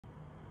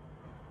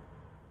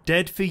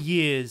Dead for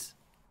years,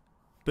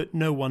 but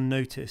no one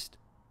noticed.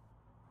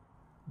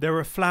 There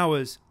are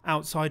flowers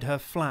outside her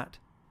flat,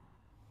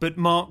 but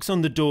marks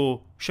on the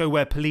door show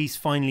where police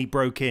finally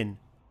broke in.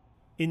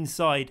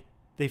 Inside,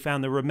 they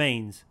found the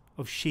remains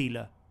of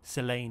Sheila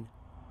Seleoane.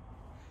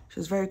 She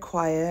was very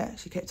quiet.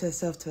 She kept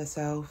herself to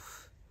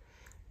herself.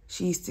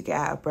 She used to get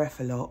out of breath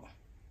a lot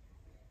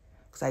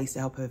because I used to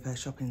help her with her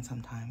shopping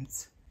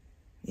sometimes.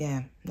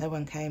 Yeah, no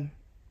one came,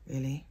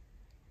 really,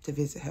 to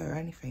visit her or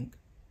anything.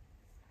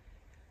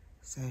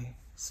 So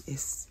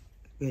it's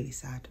really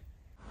sad.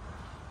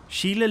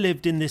 Sheila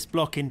lived in this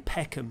block in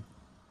Peckham.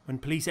 When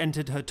police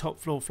entered her top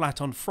floor flat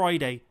on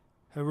Friday,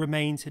 her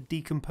remains had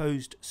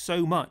decomposed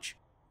so much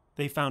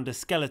they found a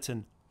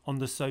skeleton on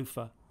the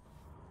sofa.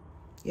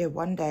 Yeah,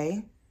 one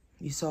day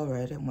you saw her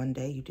and one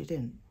day you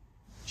didn't.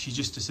 She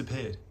just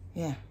disappeared?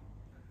 Yeah.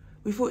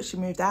 We thought she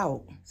moved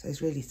out, so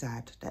it's really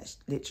sad that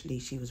literally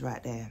she was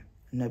right there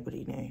and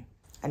nobody knew.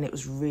 And it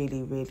was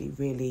really, really,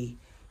 really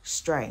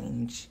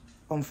strange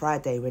on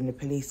Friday when the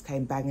police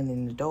came banging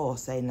in the door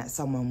saying that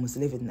someone was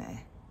living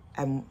there.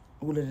 And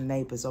all of the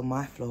neighbours on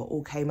my floor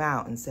all came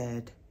out and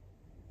said,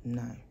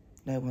 no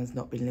one's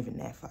not been living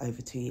there for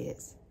over 2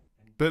 years.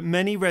 But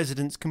many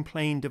residents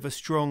complained of a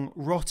strong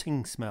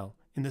rotting smell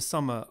in the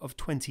summer of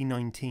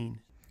 2019.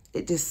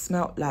 It just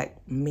smelt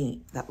like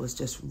meat that was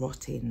just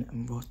rotting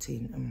and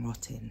rotting and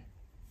rotting.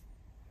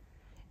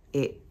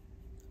 I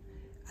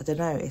don't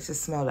know, it's a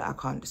smell that I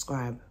can't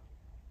describe.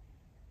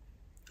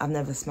 I've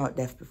never smelt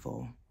death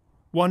before.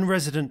 One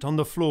resident on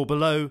the floor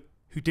below,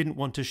 who didn't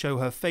want to show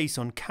her face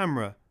on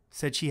camera,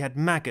 said she had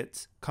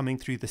maggots coming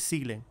through the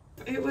ceiling.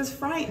 It was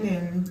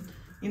frightening.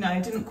 You know, I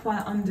didn't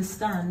quite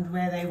understand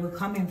where they were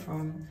coming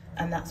from.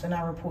 And that's when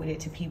I reported it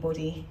to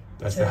Peabody.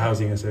 That's the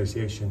Housing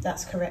Association?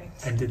 That's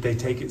correct. And did they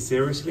take it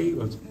seriously?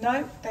 Or?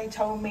 No, they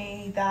told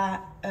me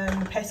that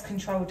pest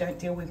control don't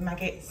deal with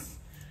maggots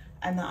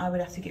and that I would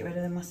have to get rid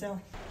of them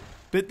myself.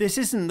 But this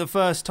isn't the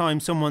first time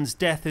someone's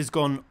death has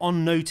gone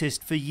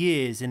unnoticed for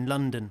years in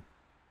London.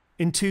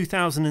 In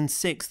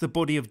 2006, the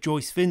body of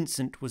Joyce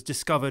Vincent was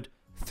discovered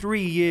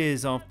 3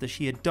 years after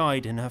she had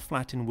died in her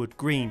flat in Wood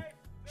Green.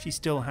 She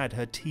still had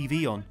her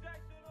TV on.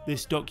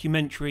 This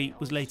documentary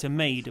was later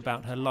made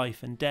about her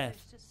life and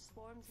death.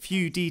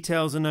 Few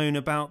details are known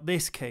about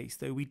this case,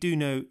 though we do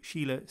know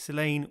Sheila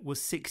Seleoane was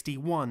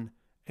 61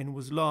 and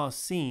was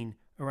last seen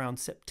around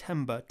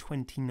September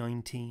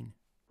 2019.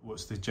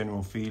 What's the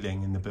general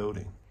feeling in the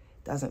building?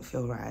 Doesn't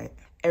feel right.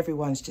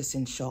 Everyone's just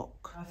in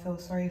shock. I feel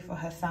sorry for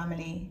her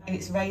family.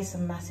 It's raised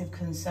some massive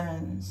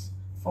concerns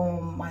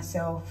for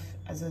myself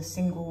as a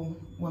single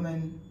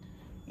woman,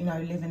 you know,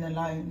 living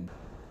alone.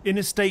 In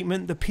a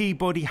statement, the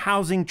Peabody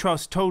Housing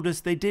Trust told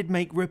us they did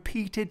make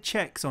repeated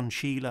checks on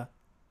Sheila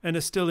and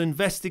are still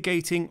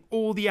investigating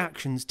all the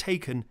actions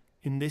taken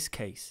in this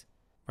case.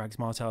 Rags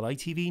Martel,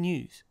 ITV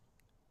News,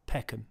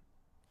 Peckham.